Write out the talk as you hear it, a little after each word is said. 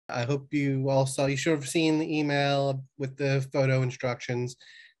I hope you all saw, you should have seen the email with the photo instructions.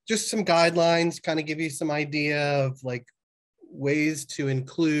 Just some guidelines, kind of give you some idea of like ways to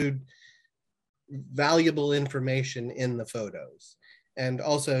include valuable information in the photos. And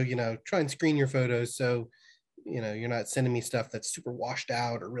also, you know, try and screen your photos so, you know, you're not sending me stuff that's super washed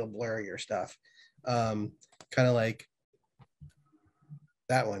out or real blurry or stuff. Kind of like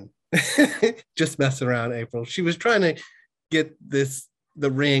that one. Just messing around, April. She was trying to get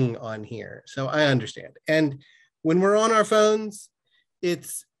the ring on here. So I understand. And when we're on our phones,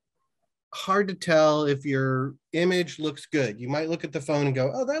 it's hard to tell if your image looks good. You might look at the phone and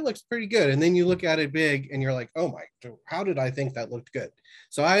go, oh, that looks pretty good. And then you look at it big and you're like, oh my, how did I think that looked good?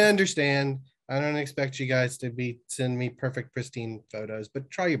 So I understand. I don't expect you guys to send me perfect, pristine photos, but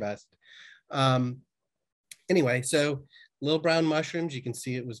try your best. Anyway, so little brown mushrooms, you can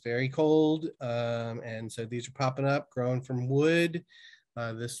see it was very cold. And so these are popping up, growing from wood.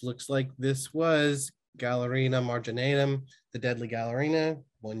 This looks like this was Galerina marginatum, the deadly Galerina,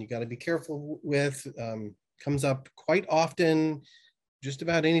 one you got to be careful with. Comes up quite often, just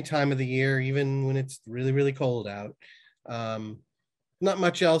about any time of the year, even when it's really, really cold out. Not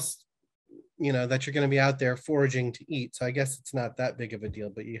much else, you know, that you're going to be out there foraging to eat. So I guess it's not that big of a deal,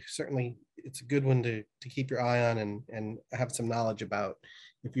 but you certainly, it's a good one to keep your eye on and have some knowledge about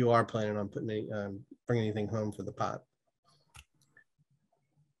if you are planning on bringing anything home for the pot.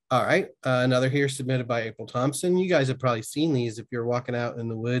 All right, another here submitted by April Thompson. You guys have probably seen these if you're walking out in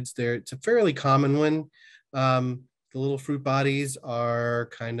the woods. It's a fairly common one. The little fruit bodies are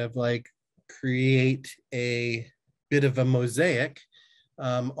kind of like create a bit of a mosaic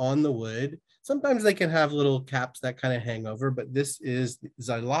on the wood. Sometimes they can have little caps that kind of hang over, but this is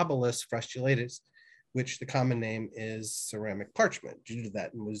Xylobolus frustulatus, which the common name is ceramic parchment due to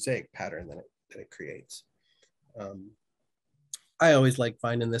that mosaic pattern that it creates. I always like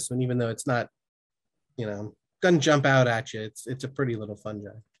finding this one, even though it's not, you know, gonna jump out at you. It's a pretty little fungi.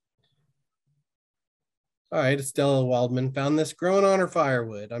 All right, Estella Waldman found this growing on her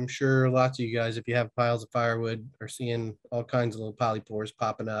firewood. I'm sure lots of you guys, if you have piles of firewood, are seeing all kinds of little polypores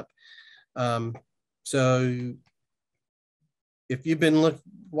popping up. So if you've been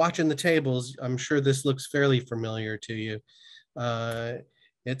watching the tables, I'm sure this looks fairly familiar to you.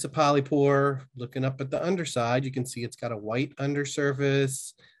 It's a polypore. Looking up at the underside, you can see it's got a white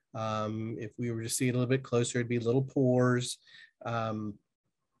undersurface. If we were to see it a little bit closer, it'd be little pores.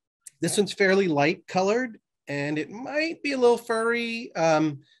 This one's fairly light colored and it might be a little furry.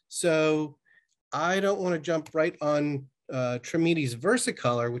 So I don't want to jump right on Trametes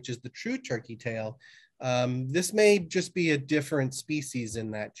versicolor, which is the true turkey tail. This may just be a different species in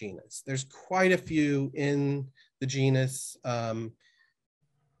that genus. There's quite a few in the genus.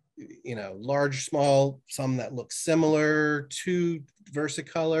 You know, large, small, some that look similar to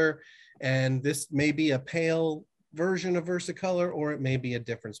versicolor, and this may be a pale version of versicolor, or it may be a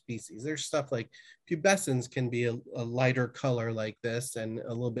different species. There's stuff like pubescens can be a lighter color like this and a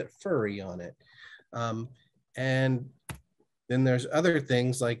little bit furry on it. And then there's other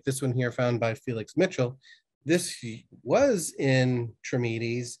things like this one here found by Felix Mitchell. This was in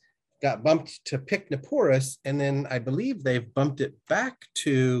Trametes, got bumped to Pycnoporus, and then I believe they've bumped it back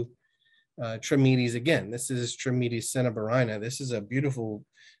to Trametes again. This is Trametes cinnabarina. This is a beautiful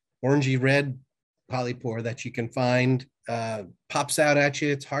orangey red polypore that you can find. Pops out at you.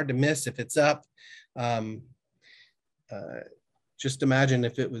 It's hard to miss if it's up. Just imagine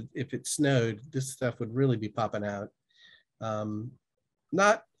if it snowed, this stuff would really be popping out. I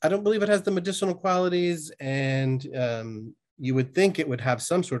don't believe it has the medicinal qualities, and you would think it would have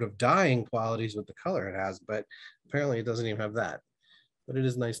some sort of dyeing qualities with the color it has, but apparently it doesn't even have that. But it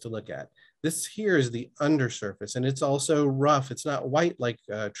is nice to look at. This here is the undersurface, and it's also rough. It's not white like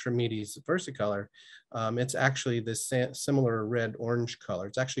Trametes versicolor. It's actually this similar red-orange color.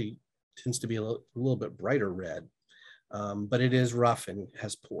 It's actually tends to be a little bit brighter red, but it is rough and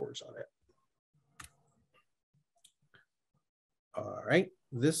has pores on it. All right,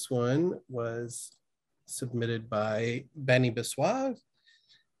 this one was submitted by Benny Bissois.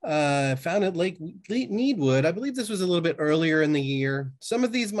 Found at Lake Needwood. I believe this was a little bit earlier in the year. Some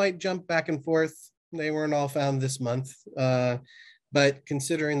of these might jump back and forth. They weren't all found this month, but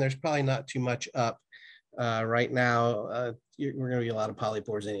considering there's probably not too much up right now, we're going to be a lot of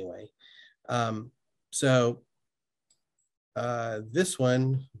polypores anyway. This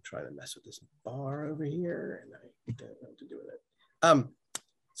one, I'm trying to mess with this bar over here, and I don't know what to do with it.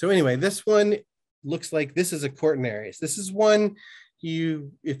 So anyway, this one looks like this is a Cortinarius. This is one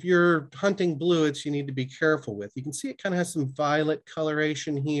if you're hunting bluets, you need to be careful with. You can see it kind of has some violet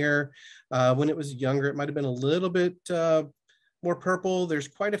coloration here. When it was younger, it might have been a little bit more purple. There's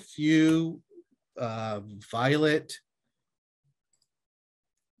quite a few violet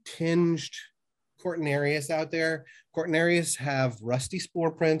tinged Cortinarius out there. Cortinarius have rusty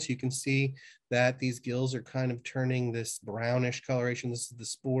spore prints. You can see that these gills are kind of turning this brownish coloration. This is the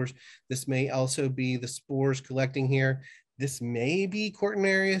spores. This may also be the spores collecting here. This may be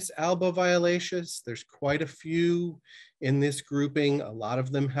Cortinarius alboviolaceus. There's quite a few in this grouping. A lot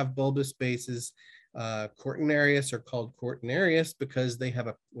of them have bulbous bases. Cortinarius are called Cortinarius because they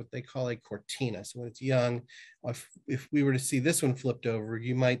have what they call a cortina. So when it's young, if we were to see this one flipped over,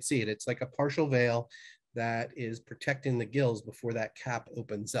 you might see it. It's like a partial veil that is protecting the gills before that cap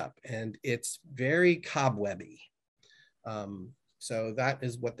opens up. And it's very cobwebby. So that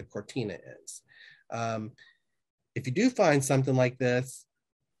is what the cortina is. If you do find something like this,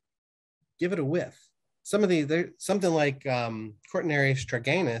 give it a whiff. Some of something like Cortinarius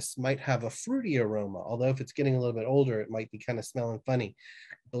triganus might have a fruity aroma, although if it's getting a little bit older, it might be kind of smelling funny.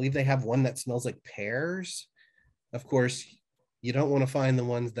 I believe they have one that smells like pears. Of course, you don't want to find the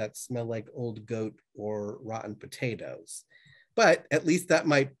ones that smell like old goat or rotten potatoes, but at least that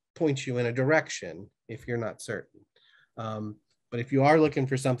might point you in a direction if you're not certain. But if you are looking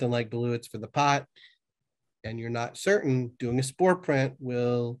for something like Beluits for the pot and you're not certain, doing a spore print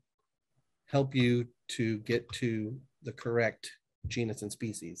will help you to get to the correct genus and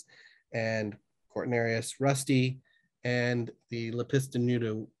species. And Cortinarius rusty and the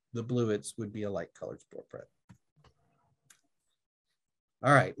Lepistonuta, the Beluits, would be a light colored spore print.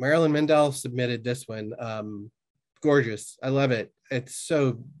 All right, Marilyn Mendel submitted this one. Gorgeous, I love it. It's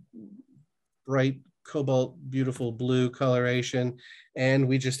so bright, cobalt, beautiful blue coloration. And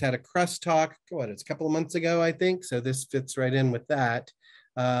we just had a crust talk, it's a couple of months ago, I think. So this fits right in with that.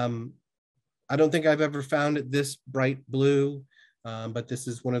 I don't think I've ever found it this bright blue, but this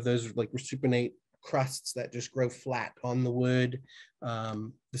is one of those like recipienate crusts that just grow flat on the wood.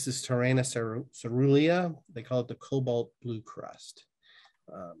 This is Terana caerulea. They call it the cobalt blue crust.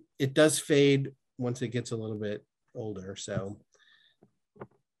 It does fade once it gets a little bit older, so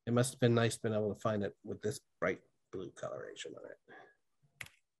it must have been nice being able to find it with this bright blue coloration on it.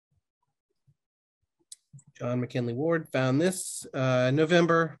 John McKinley Ward found this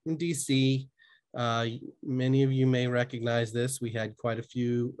November in DC. Many of you may recognize this. We had quite a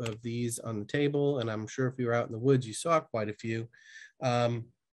few of these on the table, and I'm sure if you were out in the woods, you saw quite a few.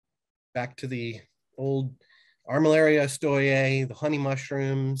 Back to the old Armillaria stoyae, the honey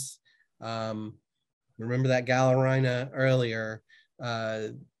mushrooms. Remember that Galerina earlier.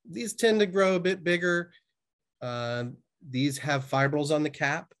 These tend to grow a bit bigger. These have fibrils on the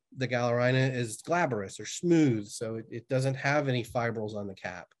cap. The Galerina is glabrous or smooth, so it doesn't have any fibrils on the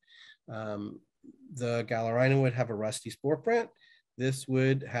cap. The Galerina would have a rusty spore print. This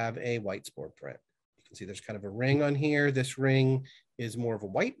would have a white spore print. You can see there's kind of a ring on here. This ring is more of a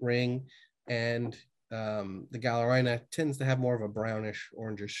white ring, and the Galerina tends to have more of a brownish,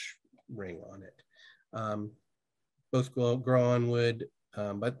 orangish ring on it. Both grow on wood,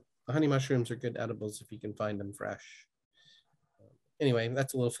 but the honey mushrooms are good edibles if you can find them fresh. Anyway,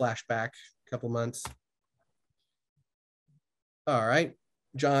 that's a little flashback, a couple months. All right.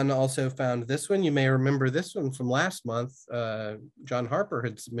 John also found this one. You may remember this one from last month. John Harper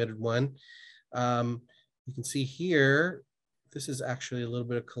had submitted one. You can see here, this is actually a little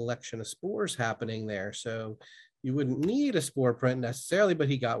bit of collection of spores happening there. So you wouldn't need a spore print necessarily, but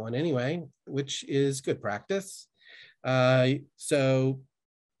he got one anyway, which is good practice. So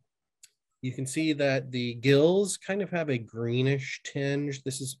you can see that the gills kind of have a greenish tinge.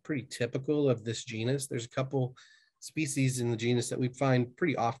 This is pretty typical of this genus. There's a couple species in the genus that we find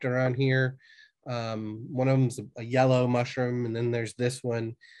pretty often around here. One of them's a yellow mushroom, and then there's this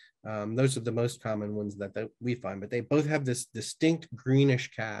one. Those are the most common ones that we find, but they both have this distinct greenish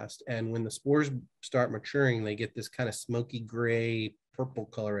cast. And when the spores start maturing, they get this kind of smoky gray purple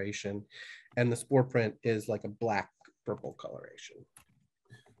coloration. And the spore print is like a black purple coloration.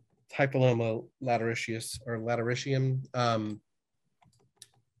 Hypaloma latericius or latericium,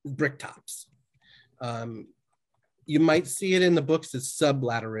 brick tops. You might see it in the books as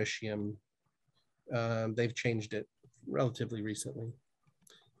sublatericium. They've changed it relatively recently.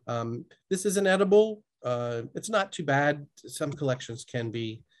 This is an edible. It's not too bad. Some collections can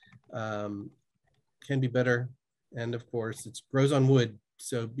be better. And of course, it grows on wood,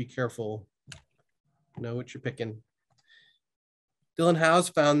 so be careful. Know what you're picking. Dylan Howes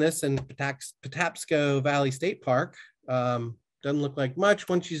found this in Patapsco Valley State Park. Doesn't look like much.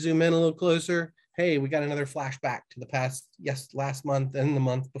 Once you zoom in a little closer, hey, we got another flashback to the past, last month and the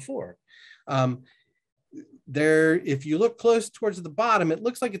month before. there, if you look close towards the bottom, it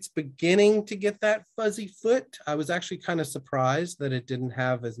looks like it's beginning to get that fuzzy foot. I was actually kind of surprised that it didn't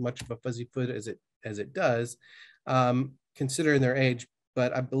have as much of a fuzzy foot as it does, considering their age.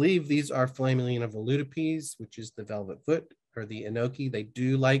 But I believe these are Flammulina volutipes, which is the velvet foot, or the enoki. They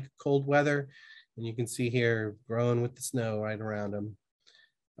do like cold weather, and you can see here growing with the snow right around them.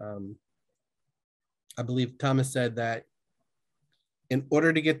 I believe Thomas said that in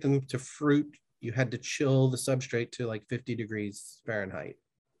order to get them to fruit, you had to chill the substrate to like 50 degrees Fahrenheit.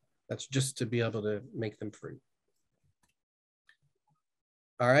 That's just to be able to make them fruit.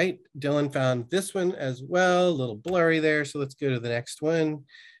 All right, Dylan found this one as well, a little blurry there. So let's go to the next one.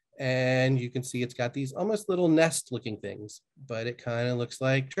 And you can see it's got these almost little nest looking things, but it kind of looks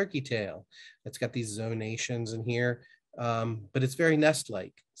like turkey tail. It's got these zonations in here, but it's very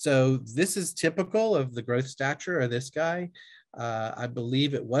nest-like. So this is typical of the growth stature of this guy. I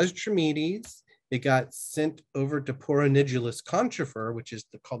believe it was Trametes. It got sent over to Poronidulus contrifer, which is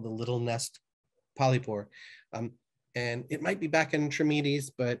called the little nest polypore. And it might be back in Trametes,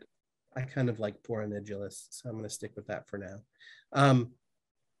 but I kind of like Poronidulus, so I'm going to stick with that for now.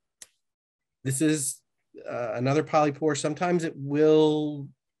 This is another polypore. Sometimes it will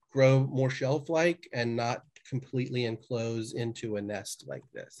grow more shelf-like and not completely enclose into a nest like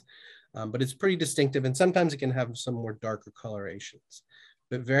this. But it's pretty distinctive, and sometimes it can have some more darker colorations.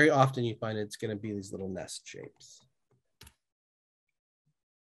 But very often you find it's going to be these little nest shapes.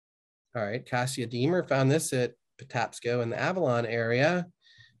 All right, Cassia Deemer found this at Patapsco in the Avalon area,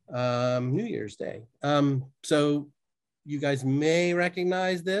 New Year's Day. So you guys may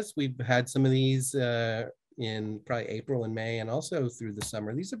recognize this. We've had some of these in probably April and May, and also through the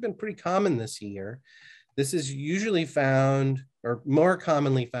summer. These have been pretty common this year. This is usually found, or more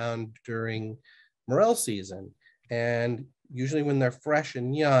commonly found, during morel season. And usually when they're fresh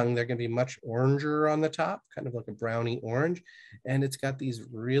and young, they're going to be much oranger on the top, kind of like a browny orange. And it's got these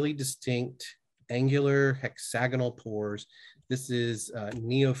really distinct angular hexagonal pores. This is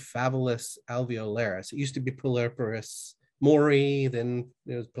Neophavelus alveolaris. It used to be Polyporus mori, then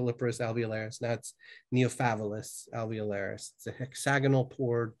it was Polyporus alveolaris. Now it's Neophavelus alveolaris. It's a hexagonal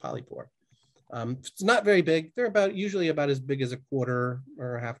pored polypore. It's not very big. They're usually about as big as a quarter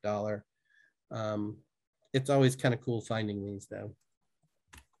or a $50. It's always kind of cool finding these though.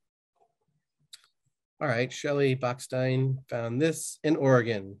 All right, Shelley Bachstein found this in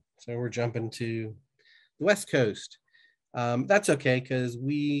Oregon. So we're jumping to the West Coast. That's okay, because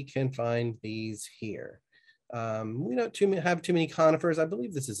we can find these here. We don't have too many conifers. I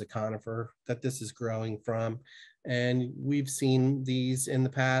believe this is a conifer that this is growing from. And we've seen these in the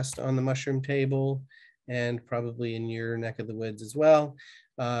past on the mushroom table and probably in your neck of the woods as well.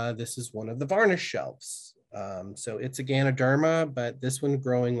 This is one of the varnish shelves. So it's a Ganoderma, but this one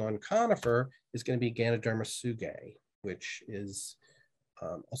growing on conifer is going to be Ganoderma tsugae, which is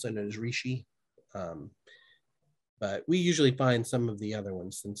also known as reishi. But we usually find some of the other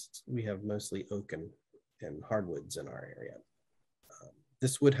ones since we have mostly oak and hardwoods in our area.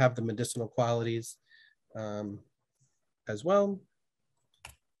 This would have the medicinal qualities as well.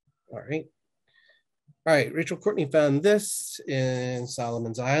 All right, Rachel Courtney found this in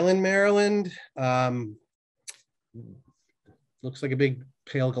Solomon's Island, Maryland. Looks like a big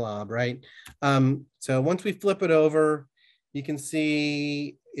pale glob, right? So once we flip it over, you can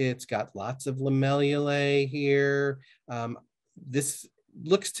see it's got lots of lamellulae here. This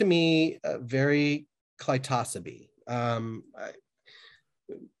looks to me very Clitosobe.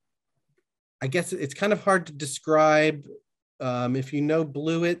 I guess it's kind of hard to describe. If you know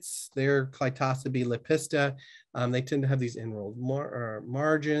bluets, they're Clitosobe lepista. They tend to have these enrolled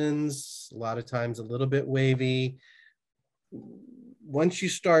margins, a lot of times a little bit wavy. Once you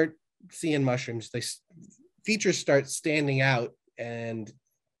start seeing mushrooms, features start standing out, and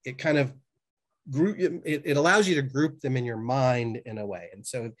it kind of it allows you to group them in your mind in a way. And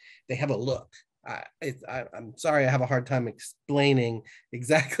so they have a look. I'm sorry, I have a hard time explaining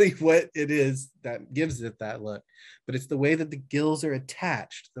exactly what it is that gives it that look, but it's the way that the gills are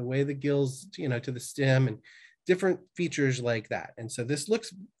attached, the way the gills, to the stem, and different features like that. And so this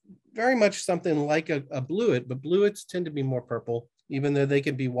looks very much something like a bluet, but bluets tend to be more purple, even though they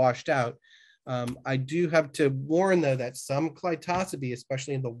can be washed out. I do have to warn though that some Clitosobe,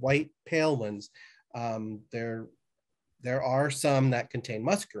 especially in the white pale ones, there are some that contain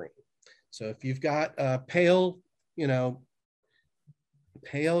muscarine. So if you've got a pale, pale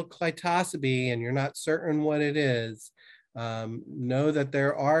Clitosobe and you're not certain what it is, know that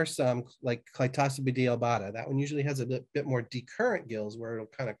there are some, like Clitosobe dealbata. That one usually has a bit more decurrent gills where it'll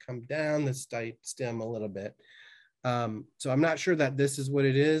kind of come down the stem a little bit. So I'm not sure that this is what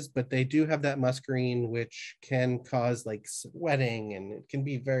it is, but they do have that muscarine, which can cause like sweating and it can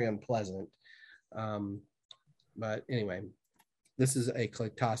be very unpleasant. But anyway, this is a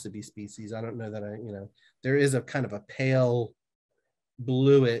Clectosobe species. I don't know that there is a kind of a pale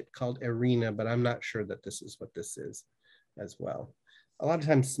bluet called Arena, but I'm not sure that this is what this is as well. A lot of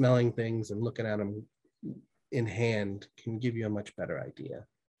times smelling things and looking at them in hand can give you a much better idea.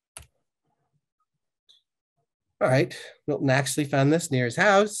 All right, Milton actually found this near his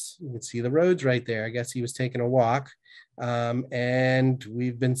house. You can see the roads right there. I guess he was taking a walk. And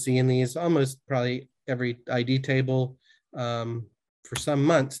we've been seeing these almost probably every ID table for some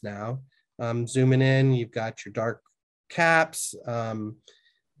months now. Zooming in, you've got your dark caps.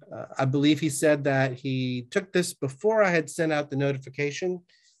 I believe he said that he took this before I had sent out the notification.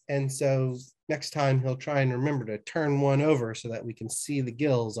 And so next time he'll try and remember to turn one over so that we can see the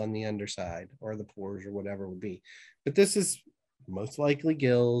gills on the underside or the pores or whatever it would be. But this is most likely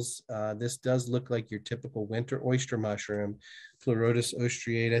gills. This does look like your typical winter oyster mushroom, Pleurotus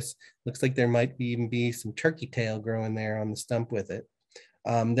ostreatus. Looks like there might even be some turkey tail growing there on the stump with it.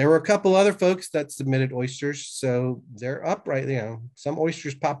 There were a couple other folks that submitted oysters, so they're up right, some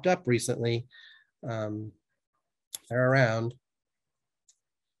oysters popped up recently. They're around.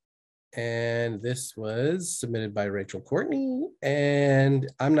 And this was submitted by Rachel Courtney. And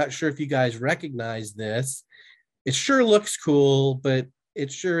I'm not sure if you guys recognize this. It sure looks cool, but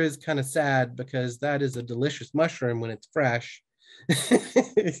it sure is kind of sad because that is a delicious mushroom when it's fresh.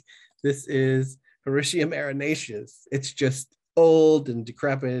 This is Hericium arenaceus. It's just old and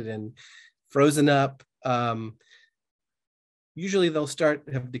decrepit and frozen up. Usually they'll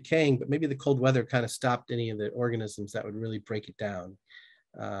have decaying, but maybe the cold weather kind of stopped any of the organisms that would really break it down.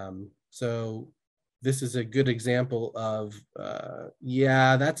 So this is a good example of,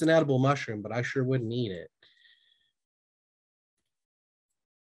 yeah, that's an edible mushroom, but I sure wouldn't eat it.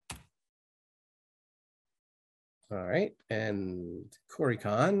 All right, and Corey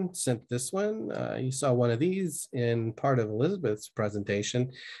Kahn sent this one. You saw one of these in part of Elizabeth's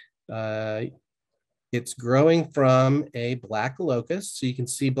presentation. It's growing from a black locust. So you can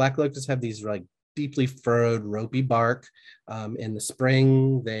see black locusts have these like deeply furrowed, ropey bark. In the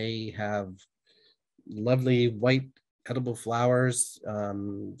spring, they have lovely white edible flowers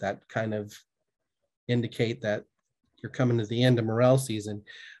that kind of indicate that you're coming to the end of morel season.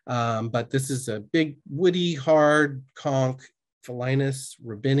 But this is a big, woody, hard conch, Phalinus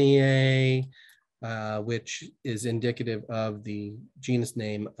robiniae, which is indicative of the genus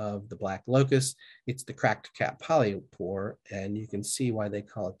name of the black locust. It's the cracked cap polypore, and you can see why they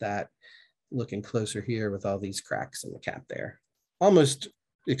call it that. Looking closer here with all these cracks in the cap there. Almost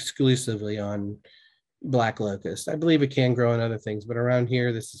exclusively on black locust. I believe it can grow on other things, but around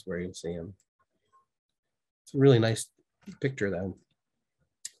here, this is where you'll see them. It's a really nice picture though.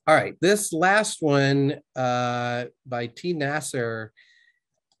 All right, this last one by T. Nasser,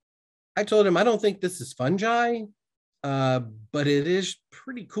 I told him I don't think this is fungi, but it is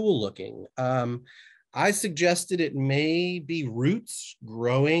pretty cool looking. I suggested it may be roots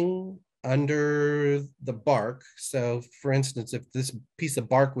growing under the bark. So for instance, if this piece of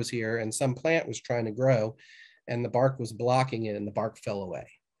bark was here and some plant was trying to grow and the bark was blocking it and the bark fell away.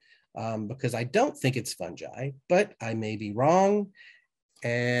 Because I don't think it's fungi, but I may be wrong.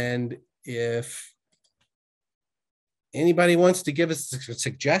 And if anybody wants to give us a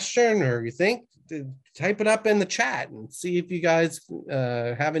suggestion or you think, type it up in the chat and see if you guys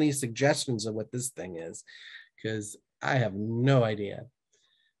have any suggestions of what this thing is, because I have no idea.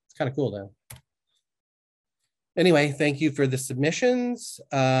 It's kind of cool though. Anyway, thank you for the submissions.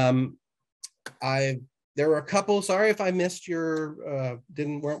 There were a couple, sorry if I missed your,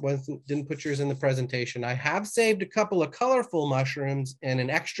 didn't put yours in the presentation. I have saved a couple of colorful mushrooms in an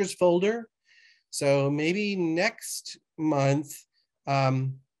extras folder. So maybe next month,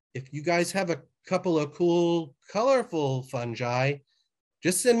 if you guys have a couple of cool, colorful fungi,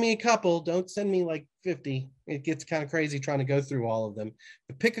 just send me a couple. Don't send me like 50. It gets kind of crazy trying to go through all of them.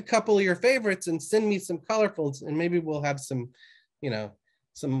 But pick a couple of your favorites and send me some colorfuls, and maybe we'll have some,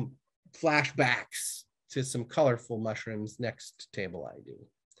 some flashbacks to some colorful mushrooms next table ID.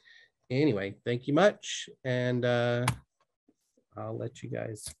 Anyway, thank you much. And I'll let you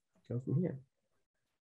guys go from here.